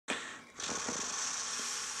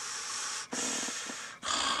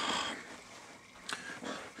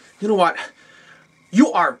You know what?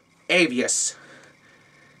 You are avious.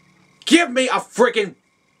 Give me a freaking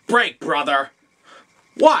break, brother.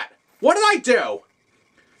 What? What did I do?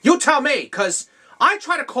 You tell me, because I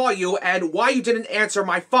tried to call you and why you didn't answer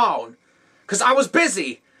my phone. Because I was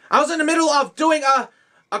busy. I was in the middle of doing a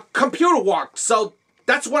computer work, so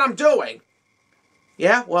that's what I'm doing.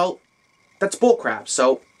 Yeah, well, that's bullcrap,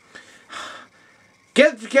 so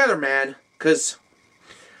get it together, man, because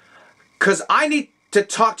I need to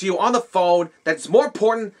talk to you on the phone that's more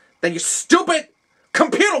important than your stupid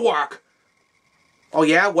computer work. Oh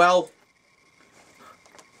yeah, well,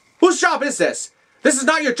 whose job is this? This is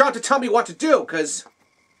not your job to tell me what to do, because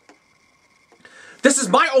this is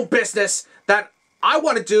my own business that I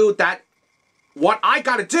want to do what I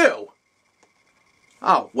gotta do.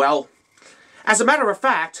 Oh, well, as a matter of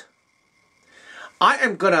fact, I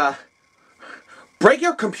am gonna break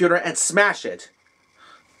your computer and smash it.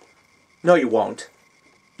 No, you won't.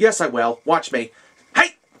 Yes, I will. Watch me.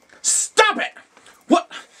 Hey! Stop it!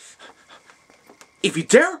 What? If you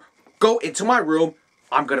dare go into my room,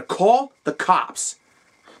 I'm gonna call the cops.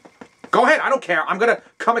 Go ahead, I don't care. I'm gonna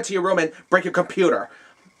come into your room and break your computer.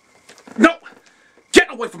 No!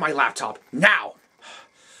 Get away from my laptop, now!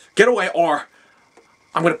 Get away or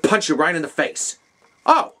I'm gonna punch you right in the face.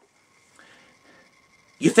 Oh!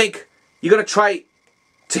 You think you're gonna try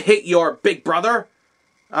to hit your big brother?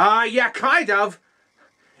 Yeah, kind of.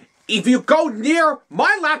 If you go near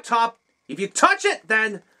my laptop, if you touch it,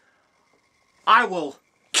 then I will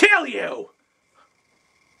kill you!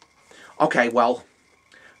 Okay, well,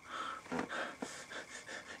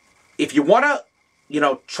 if you wanna,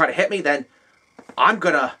 try to hit me, then I'm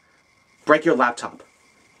gonna break your laptop.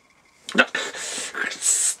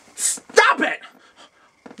 Stop it!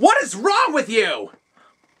 What is wrong with you?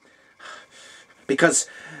 Because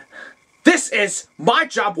this is my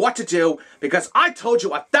job what to do, because I told you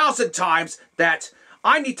 1,000 times that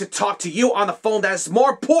I need to talk to you on the phone that is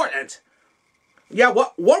more important. Yeah,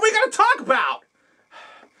 what are we gonna talk about?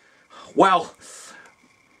 Well,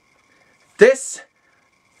 this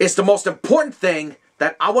is the most important thing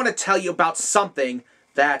that I want to tell you about, something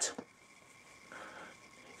that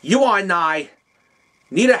you and I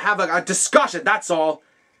need to have a discussion, that's all.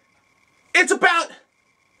 It's about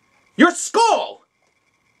your school.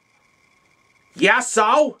 Yeah,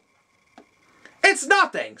 so? It's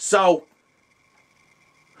nothing, so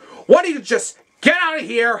why don't you just get out of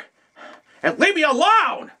here and leave me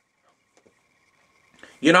alone?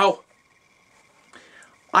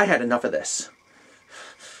 I had enough of this.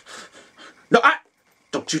 No,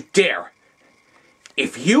 don't you dare.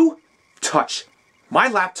 If you touch my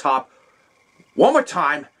laptop one more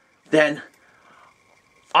time, then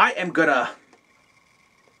I am gonna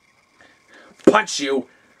punch you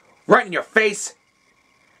right in your face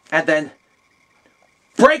and then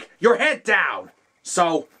break your head down.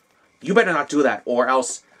 So, you better not do that, or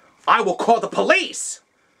else I will call the police.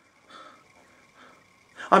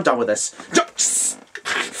 I'm done with this.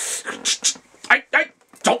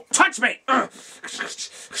 Don't touch me!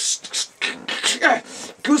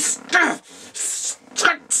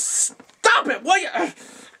 Stop it, will you?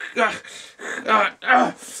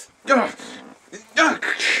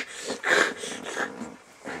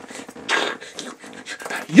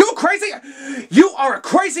 You crazy? You are a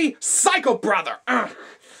crazy psycho brother!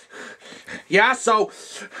 Yeah, so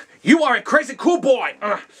you are a crazy cool boy!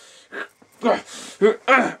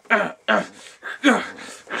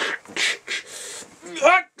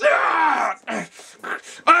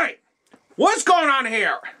 Alright, what's going on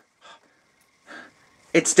here?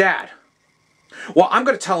 It's Dad. Well, I'm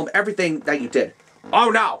gonna tell him everything that you did. Oh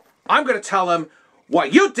no, I'm gonna tell him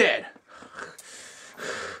what you did.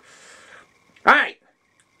 Alright.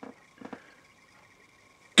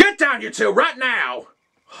 Get down, you two, right now.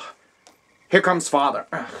 Here comes Father.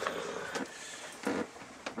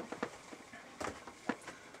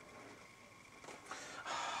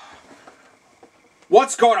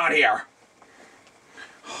 What's going on here?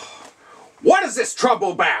 What is this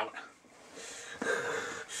trouble about?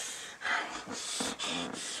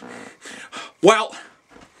 Well,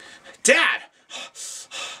 Dad,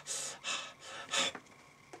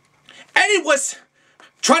 Eddie was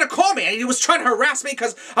trying to call me, and he was trying to harass me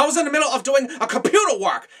because I was in the middle of doing a computer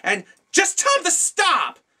work, and just tell him to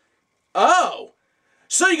stop. Oh,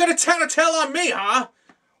 so you're gonna tell a tale on me, huh?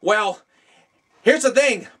 Well, here's the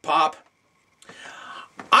thing, Pop.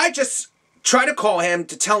 I just tried to call him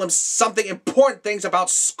to tell him something important things about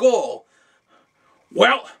school.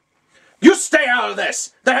 Well, you stay out of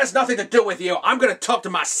this. That has nothing to do with you. I'm gonna talk to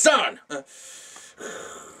my son.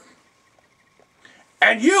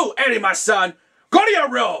 And you, Eddie, my son, go to your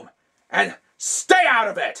room and stay out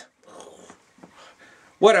of it.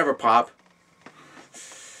 Whatever, Pop.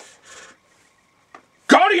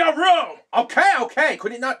 Go to your room! Okay.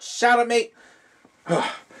 Could you not shout at me?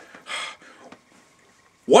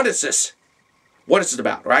 What is this? What is it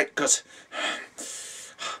about, right? Because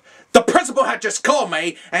the principal had just called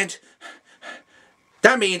me, and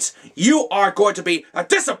that means you are going to be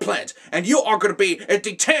disciplined, and you are going to be in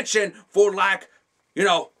detention for, like,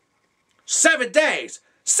 7 days.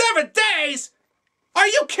 7 days? Are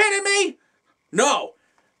you kidding me? No,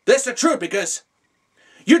 this is the truth, because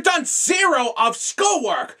you've done 0 of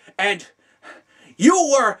schoolwork, and you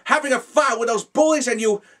were having a fight with those bullies, and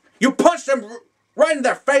you punched them right in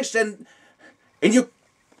their face, and you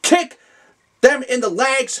kick them in the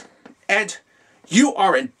legs, and you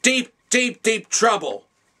are in deep trouble.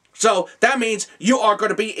 So that means you are going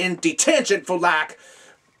to be in detention for like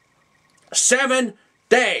 7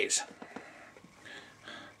 days.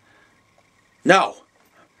 No,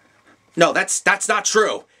 that's not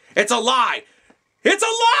true. It's a lie. It's a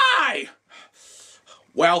lie!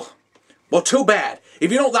 Well, too bad.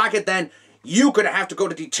 If you don't like it, then you're going to have to go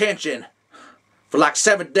to detention for like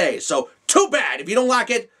 7 days. So, too bad. If you don't like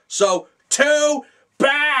it, so too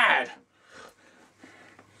bad.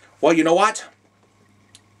 Well, you know what?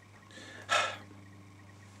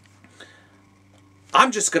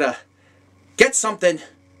 I'm just going to get something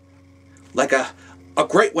like a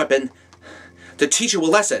great weapon to teach you a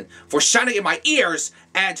lesson for shining in my ears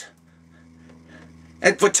and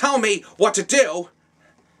for telling me what to do,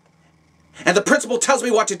 and the principal tells me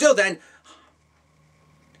what to do, then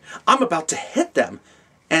I'm about to hit them.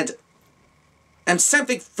 And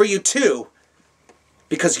something for you too,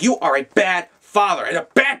 because you are a bad father and a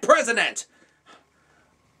bad president.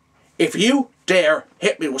 If you dare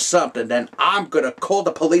hit me with something, then I'm gonna call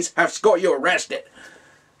the police, have you arrested.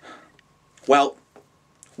 Well,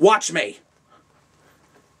 watch me.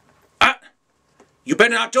 You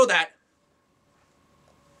better not do that.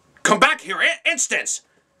 Come back here, instance.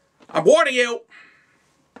 I'm warning you.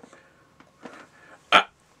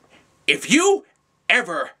 If you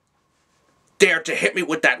ever dare to hit me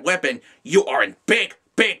with that weapon, you are in big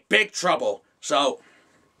trouble. So,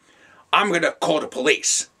 I'm going to call the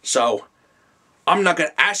police. So, I'm not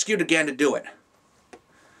going to ask you again to do it.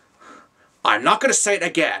 I'm not going to say it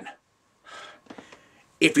again.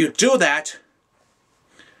 If you do that,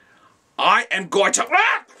 I am going to...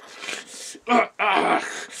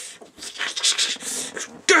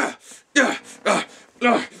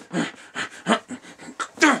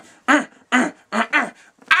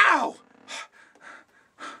 Ow!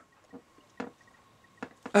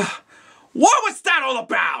 What was that all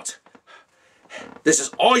about? This is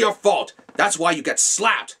all your fault. That's why you get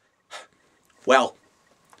slapped. Well,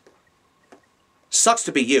 sucks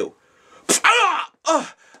to be you.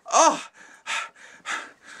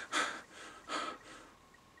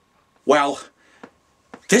 Well,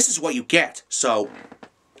 this is what you get, so...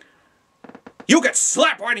 You get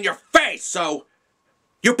slapped right in your face, so...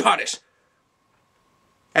 You're punished.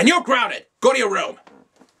 And you're grounded. Go to your room.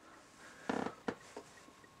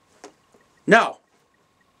 No.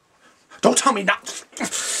 Don't tell me not...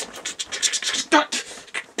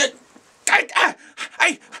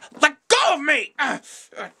 Hey, let go of me!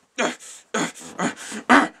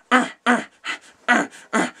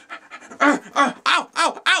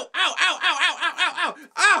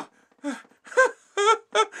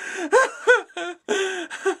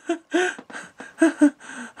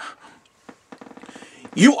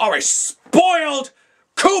 You are a spoiled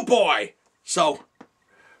cowboy! So,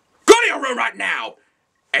 go to your room right now!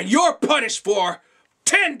 And you're punished for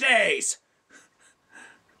 10 days!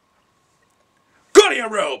 Go to your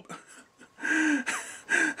room!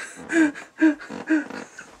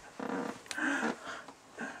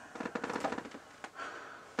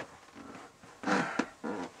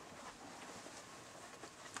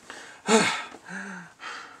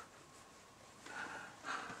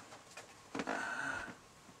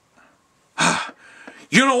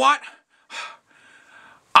 You know what?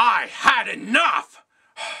 I had enough!